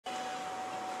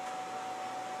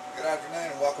Good afternoon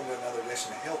and welcome to another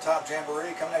edition of Hilltop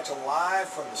Jamboree, coming at you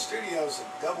live from the studios of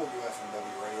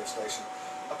WFMW radio station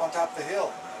up on top of the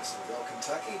hill in Madisonville,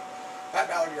 Kentucky.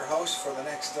 Pat Ballard, your host for the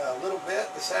next little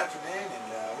bit this afternoon, and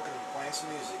we're going to be playing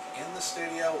some music in the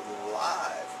studio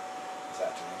live this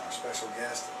afternoon. Our special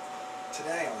guest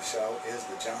today on the show is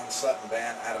the John Sutton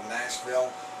Band out of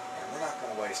Nashville, and we're not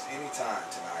going to waste any time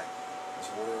tonight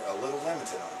because we're a little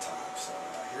limited on time. So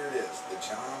here it is, the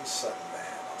John Sutton Band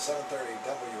on 730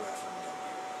 WFMW.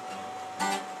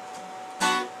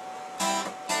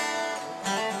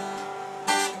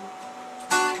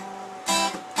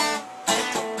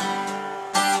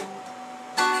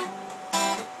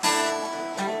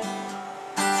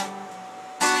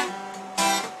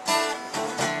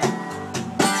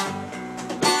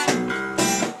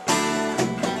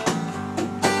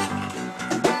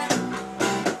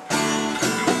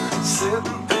 Sitting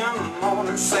in the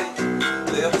morning saying,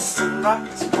 live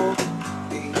sunrise for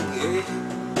me.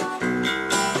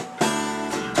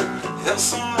 Have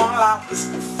someone like this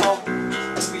before,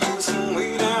 it's the use I'm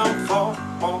waiting for.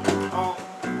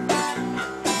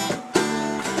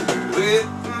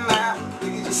 Waiting now, we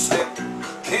just said,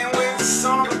 can't wait for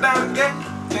summer down again.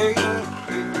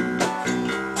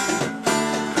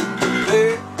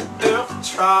 If I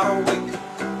try to wait,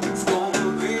 it's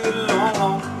gonna be a long,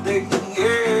 long day.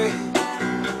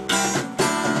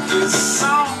 This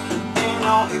song ain't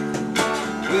on it,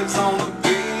 waves on the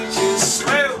beach, it's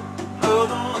smell of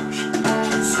the ocean.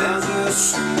 Sands in the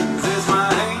seas, there's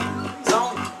my hands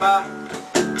on the bottom,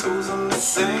 toes in the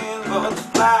sand,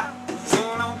 butterflies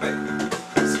in no bed,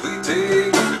 sweet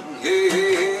digging,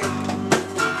 yeah.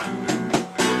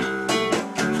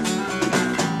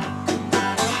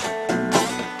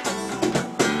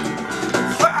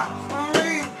 Fight for me,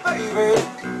 baby,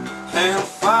 and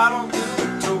fight on you.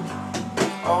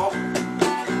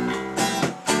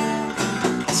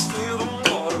 Let's feel the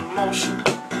water motion,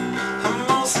 I'm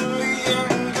mostly in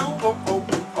you.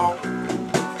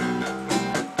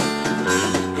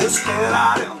 Let's get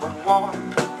out in the water,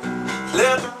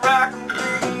 let the rock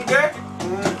and get.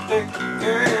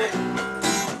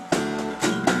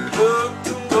 Look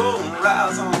the golden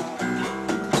rise on,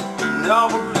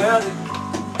 never let it.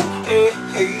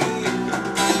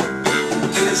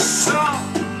 This song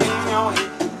in your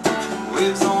head,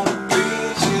 waves on the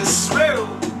beach, it's smell of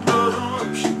the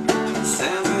ocean.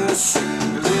 Sands in the sea,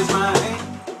 lays my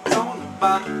hands on the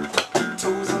bottom,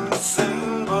 toes in the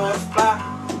sand, butterflies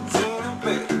in the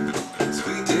bed,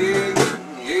 sweet digging,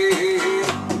 yeah.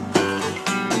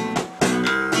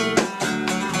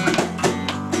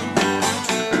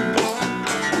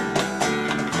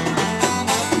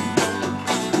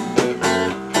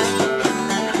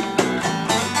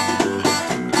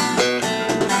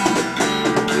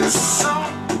 This song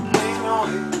ain't on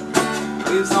it,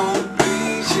 waves on the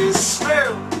beach, it's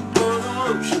smell of the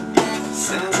ocean.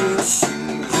 Sands in the sea,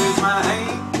 lays my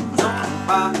hands on the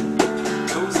bottom,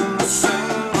 toes in the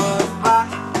sand,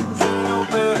 butterflies in your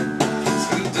bed,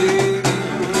 sweet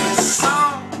digging. This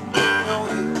song ain't on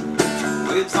it,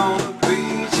 waves on the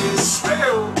beach, it's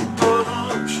smell of the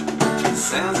ocean.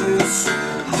 Sands in the sea,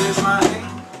 lays my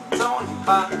hands on the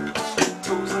bottom,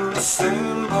 toes in the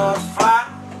sand, butterflies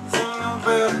in your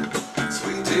bed,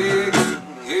 sweet digging,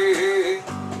 yeah.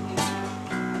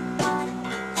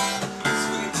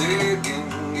 Sweet digging,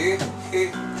 yeah.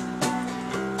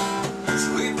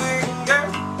 Sweet digging, yeah.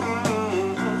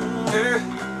 Yeah.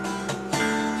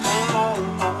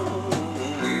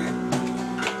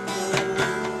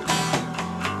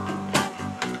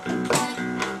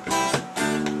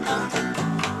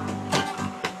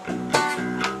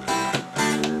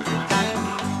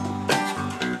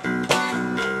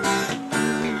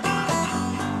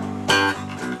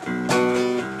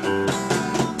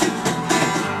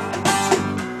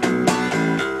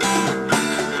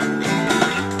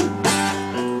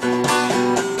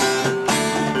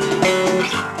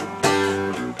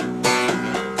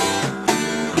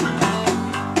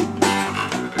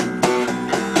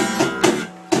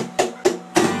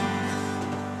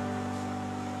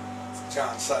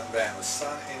 John Sutton Band with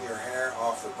Sun in Your Hair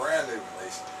off the brand new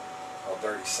release called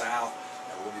Dirty South,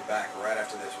 and we'll be back right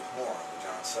after this with more of the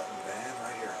John Sutton Band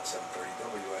right here on 730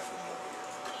 WFMW.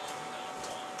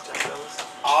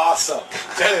 Awesome,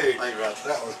 dude.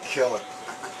 That was killing.